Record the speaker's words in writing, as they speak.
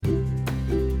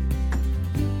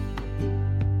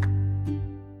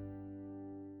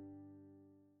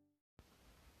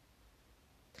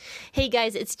Hey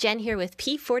guys, it's Jen here with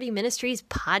P40 Ministries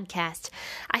podcast.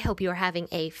 I hope you are having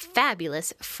a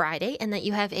fabulous Friday and that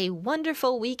you have a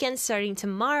wonderful weekend starting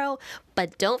tomorrow.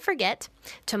 But don't forget,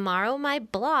 tomorrow my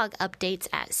blog updates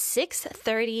at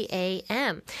 6:30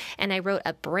 a.m. and I wrote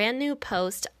a brand new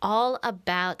post all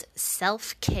about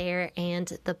self-care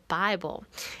and the Bible.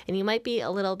 And you might be a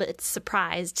little bit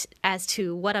surprised as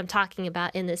to what I'm talking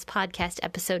about in this podcast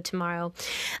episode tomorrow.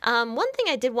 One thing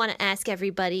I did want to ask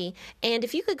everybody, and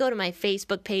if you could go to my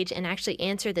Facebook page and actually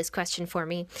answer this question for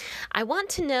me, I want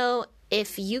to know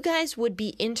if you guys would be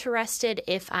interested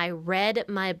if I read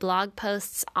my blog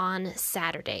posts on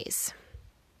Saturdays.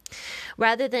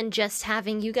 Rather than just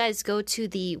having you guys go to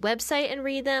the website and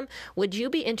read them, would you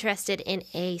be interested in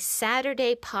a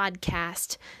Saturday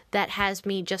podcast that has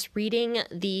me just reading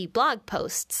the blog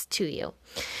posts to you?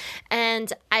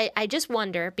 And I just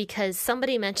wonder, because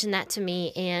somebody mentioned that to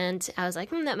me and I was like,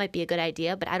 that might be a good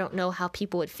idea, but I don't know how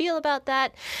people would feel about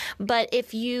that. But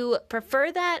if you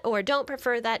prefer that or don't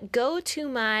prefer that, go to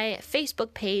my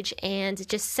Facebook page and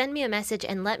just send me a message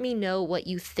and let me know what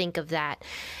you think of that.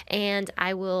 And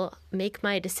I will make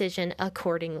my decision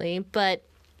accordingly. But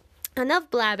enough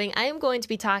blabbing. I am going to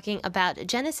be talking about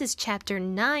Genesis chapter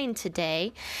 9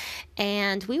 today,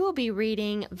 and we will be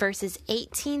reading verses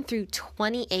 18 through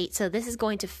 28. So this is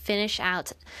going to finish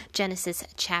out Genesis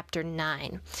chapter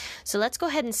 9. So let's go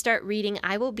ahead and start reading.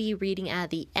 I will be reading out of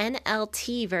the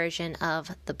NLT version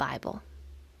of the Bible.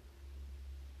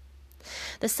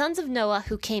 The sons of Noah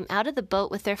who came out of the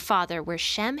boat with their father were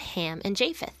Shem, Ham, and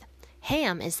Japheth.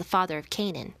 Ham is the father of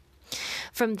Canaan.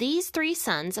 From these three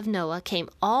sons of Noah came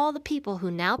all the people who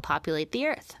now populate the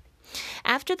earth.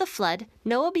 After the flood,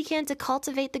 Noah began to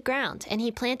cultivate the ground, and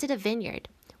he planted a vineyard.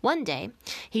 One day,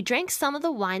 he drank some of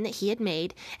the wine that he had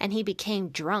made, and he became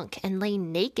drunk and lay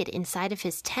naked inside of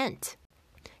his tent.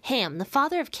 Ham, the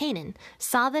father of Canaan,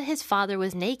 saw that his father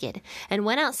was naked, and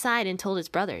went outside and told his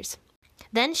brothers.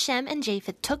 Then Shem and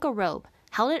Japheth took a robe,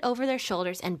 held it over their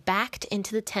shoulders, and backed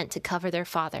into the tent to cover their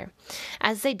father.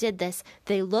 As they did this,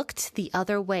 they looked the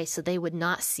other way so they would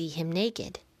not see him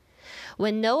naked.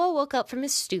 When Noah woke up from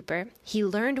his stupor, he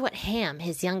learned what Ham,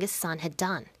 his youngest son, had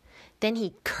done. Then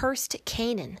he cursed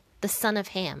Canaan, the son of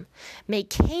Ham. May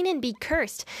Canaan be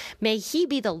cursed. May he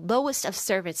be the lowest of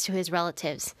servants to his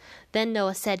relatives. Then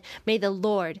Noah said, May the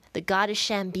Lord, the God of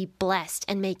Shem, be blessed,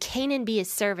 and may Canaan be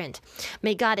his servant.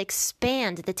 May God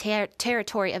expand the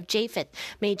territory of Japheth.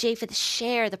 May Japheth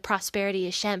share the prosperity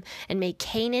of Shem, and may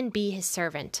Canaan be his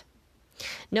servant.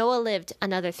 Noah lived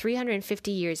another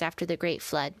 350 years after the great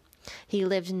flood. He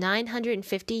lived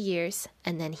 950 years,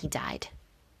 and then he died.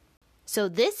 So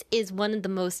this is one of the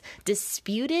most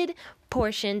disputed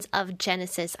portions of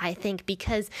Genesis, I think,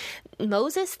 because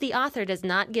Moses, the author, does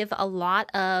not give a lot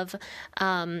of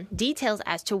details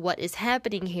as to what is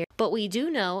happening here. But we do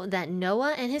know that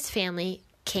Noah and his family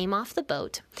came off the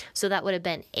boat. So that would have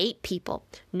been 8 people.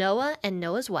 Noah and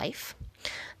Noah's wife,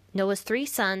 Noah's 3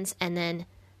 sons, and then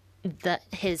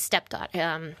his stepdaughters?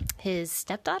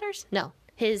 No,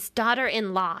 his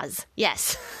daughter-in-laws.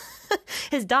 Yes.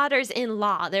 His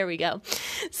daughters-in-law. There we go.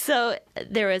 So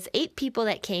there was 8 people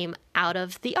that came out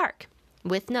of the ark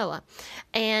with Noah.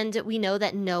 And we know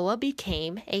that Noah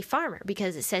became a farmer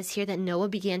because it says here that Noah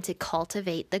began to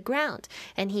cultivate the ground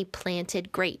and he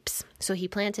planted grapes. So he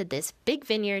planted this big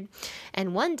vineyard,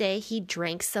 and one day he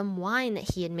drank some wine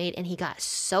that he had made, and he got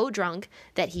so drunk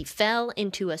that he fell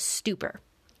into a stupor.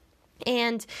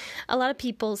 And a lot of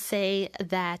people say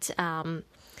that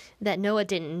that Noah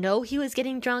didn't know he was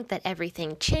getting drunk, that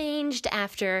everything changed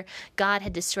after God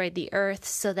had destroyed the earth,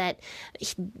 so that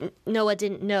Noah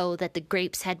didn't know that the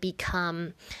grapes had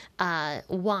become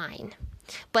wine.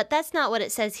 But that's not what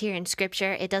it says here in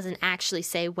Scripture. It doesn't actually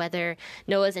say whether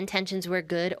Noah's intentions were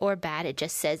good or bad. It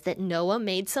just says that Noah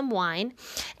made some wine,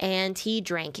 and he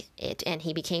drank it, and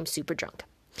he became super drunk.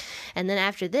 And then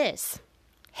after this,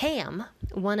 Ham,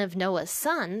 one of Noah's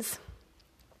sons,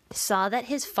 saw that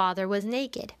his father was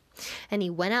naked. And he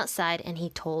went outside and he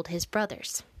told his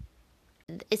brothers.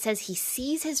 It says he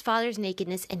sees his father's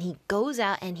nakedness and he goes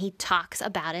out and he talks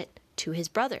about it to his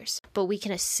brothers. But we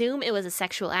can assume it was a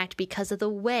sexual act because of the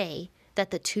way that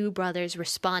the 2 brothers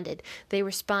responded. They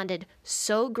responded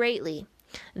so greatly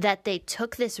that they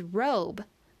took this robe,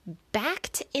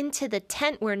 backed into the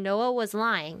tent where Noah was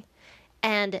lying,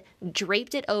 and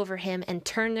draped it over him and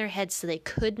turned their heads so they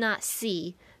could not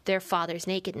see their father's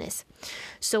nakedness.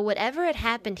 So whatever had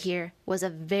happened here was a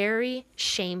very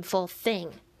shameful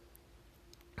thing.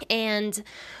 And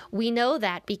we know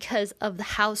that because of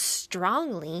how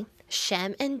strongly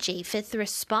Shem and Japheth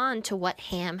respond to what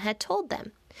Ham had told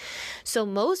them. So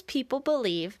most people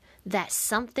believe that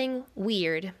something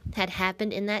weird had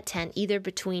happened in that tent, either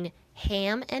between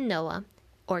Ham and Noah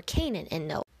or Canaan and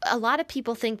Noah. A lot of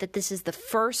people think that this is the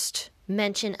first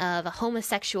mention of a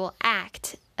homosexual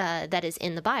act that is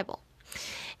in the Bible.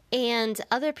 And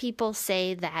other people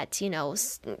say that,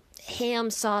 Ham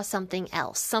saw something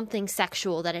else, something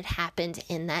sexual that had happened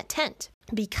in that tent.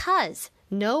 Because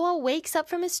Noah wakes up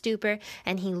from his stupor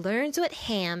and he learns what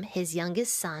Ham, his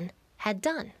youngest son, had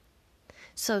done.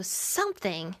 So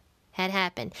something had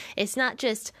happened. It's not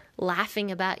just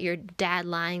laughing about your dad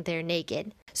lying there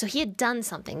naked. So he had done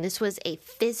something. This was a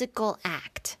physical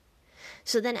act.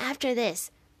 So then after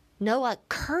this, Noah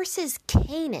curses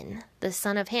Canaan, the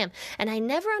son of Ham. And I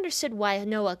never understood why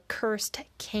Noah cursed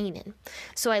Canaan.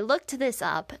 So I looked this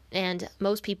up, and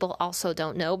most people also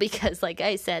don't know because, like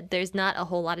I said, there's not a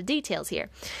whole lot of details here.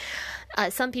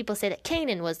 Some people say that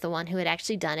Canaan was the one who had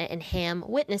actually done it, and Ham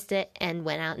witnessed it and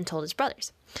went out and told his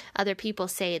brothers. Other people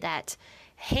say that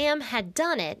Ham had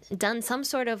done some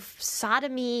sort of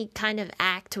sodomy kind of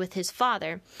act with his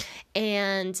father,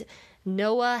 and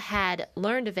Noah had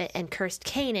learned of it and cursed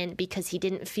Canaan because he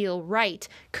didn't feel right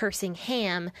cursing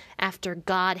Ham after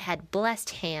God had blessed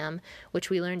Ham, which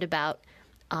we learned about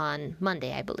on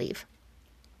Monday, I believe.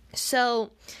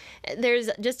 So there's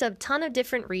just a ton of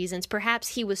different reasons. Perhaps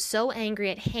he was so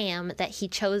angry at Ham that he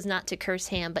chose not to curse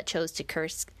Ham, but chose to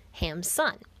curse Ham's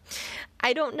son.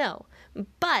 I don't know.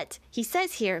 But he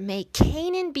says here, may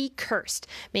Canaan be cursed.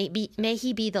 May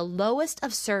he be the lowest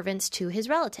of servants to his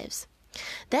relatives.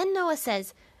 Then Noah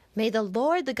says, may the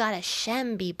Lord, the God of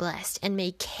Shem, be blessed, and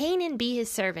may Canaan be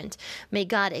his servant. May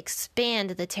God expand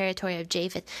the territory of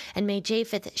Japheth, and may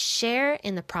Japheth share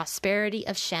in the prosperity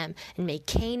of Shem, and may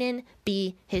Canaan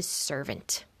be his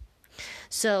servant.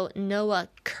 So Noah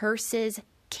curses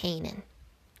Canaan.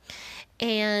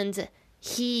 And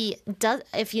he does,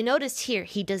 if you notice here,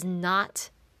 he does not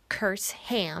curse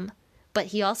Ham, but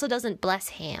he also doesn't bless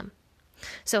Ham.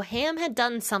 So Ham had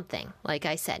done something, like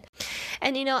I said.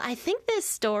 And I think this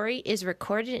story is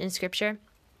recorded in Scripture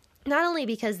not only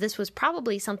because this was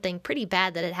probably something pretty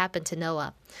bad that had happened to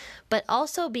Noah, but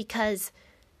also because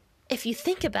if you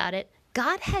think about it,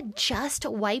 God had just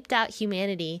wiped out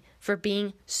humanity for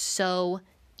being so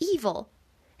evil.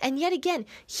 And yet again,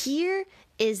 here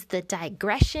is the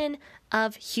digression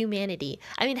of humanity.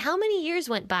 I mean, how many years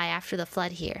went by after the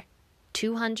flood here?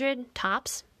 200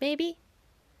 tops, maybe?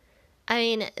 I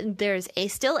mean, there's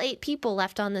still 8 people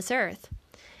left on this earth.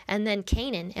 And then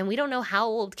Canaan, and we don't know how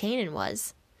old Canaan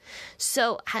was.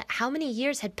 So how many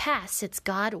years had passed since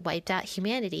God wiped out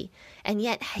humanity? And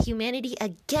yet humanity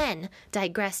again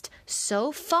digressed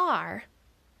so far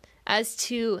as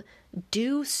to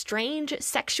do strange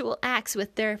sexual acts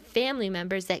with their family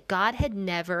members that God had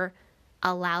never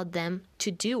allowed them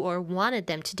to do or wanted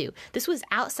them to do. This was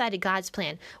outside of God's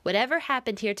plan. Whatever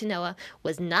happened here to Noah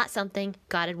was not something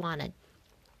God had wanted.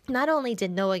 Not only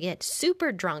did Noah get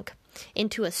super drunk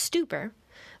into a stupor,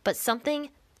 but something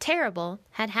terrible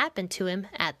had happened to him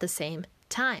at the same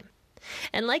time.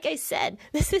 And like I said,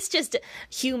 this is just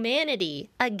humanity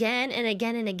again and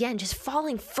again and again, just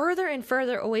falling further and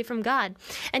further away from God.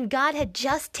 And God had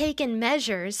just taken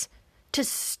measures to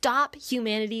stop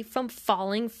humanity from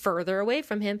falling further away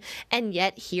from him. And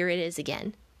yet here it is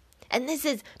again. And this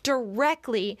is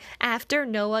directly after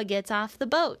Noah gets off the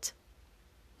boat.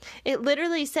 It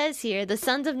literally says here, the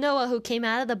sons of Noah who came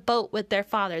out of the boat with their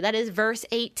father. That is verse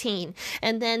 18.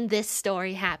 And then this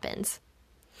story happens.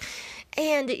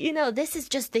 And, this is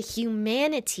just the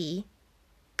humanity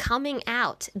coming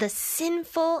out, the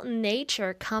sinful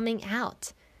nature coming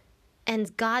out,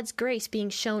 and God's grace being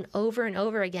shown over and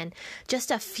over again.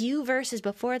 Just a few verses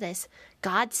before this,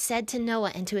 God said to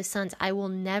Noah and to his sons, I will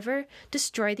never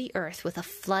destroy the earth with a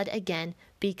flood again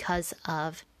because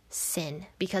of sin,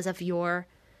 because of your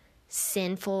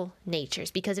sinful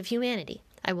natures, because of humanity.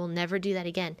 I will never do that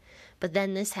again. But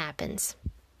then this happens.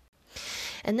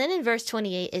 And then in verse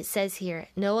 28, it says here,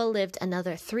 Noah lived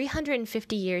another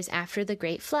 350 years after the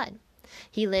great flood.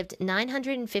 He lived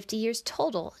 950 years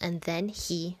total, and then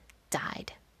he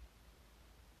died.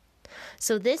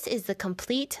 So this is the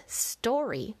complete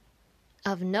story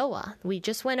of Noah. We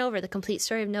just went over the complete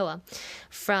story of Noah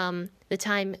from the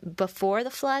time before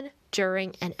the flood,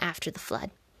 during, and after the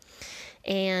flood.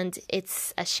 And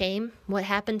it's a shame what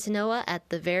happened to Noah at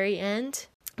the very end,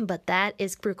 but that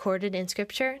is recorded in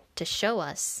Scripture to show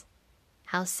us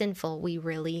how sinful we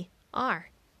really are.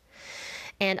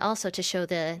 And also to show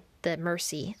the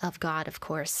mercy of God, of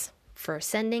course, for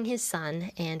sending his son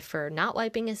and for not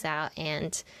wiping us out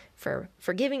and for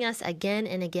forgiving us again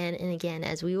and again and again,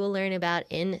 as we will learn about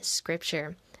in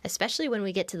Scripture, especially when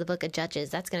we get to the book of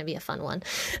Judges. That's going to be a fun one.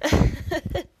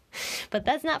 But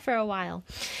that's not for a while.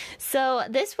 So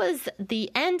this was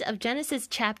the end of Genesis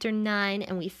chapter 9,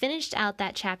 and we finished out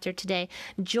that chapter today.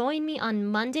 Join me on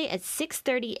Monday at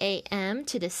 6:30 a.m.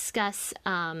 to discuss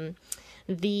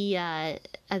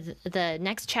the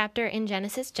next chapter in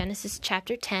Genesis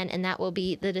chapter 10, and that will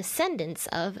be the descendants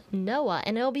of Noah.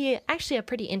 And it'll be actually a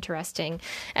pretty interesting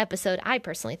episode, I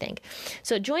personally think.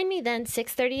 So join me then,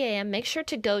 6:30 a.m. Make sure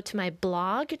to go to my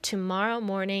blog tomorrow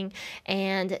morning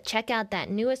and check out that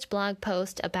newest blog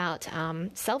post about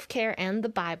self-care and the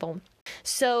Bible.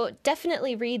 So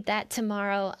definitely read that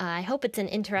tomorrow. I hope it's an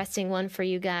interesting one for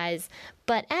you guys.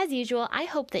 But as usual, I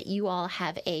hope that you all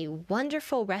have a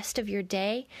wonderful rest of your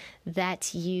day,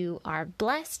 that you are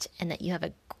blessed, and that you have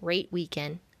a great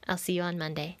weekend. I'll see you on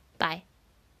Monday. Bye.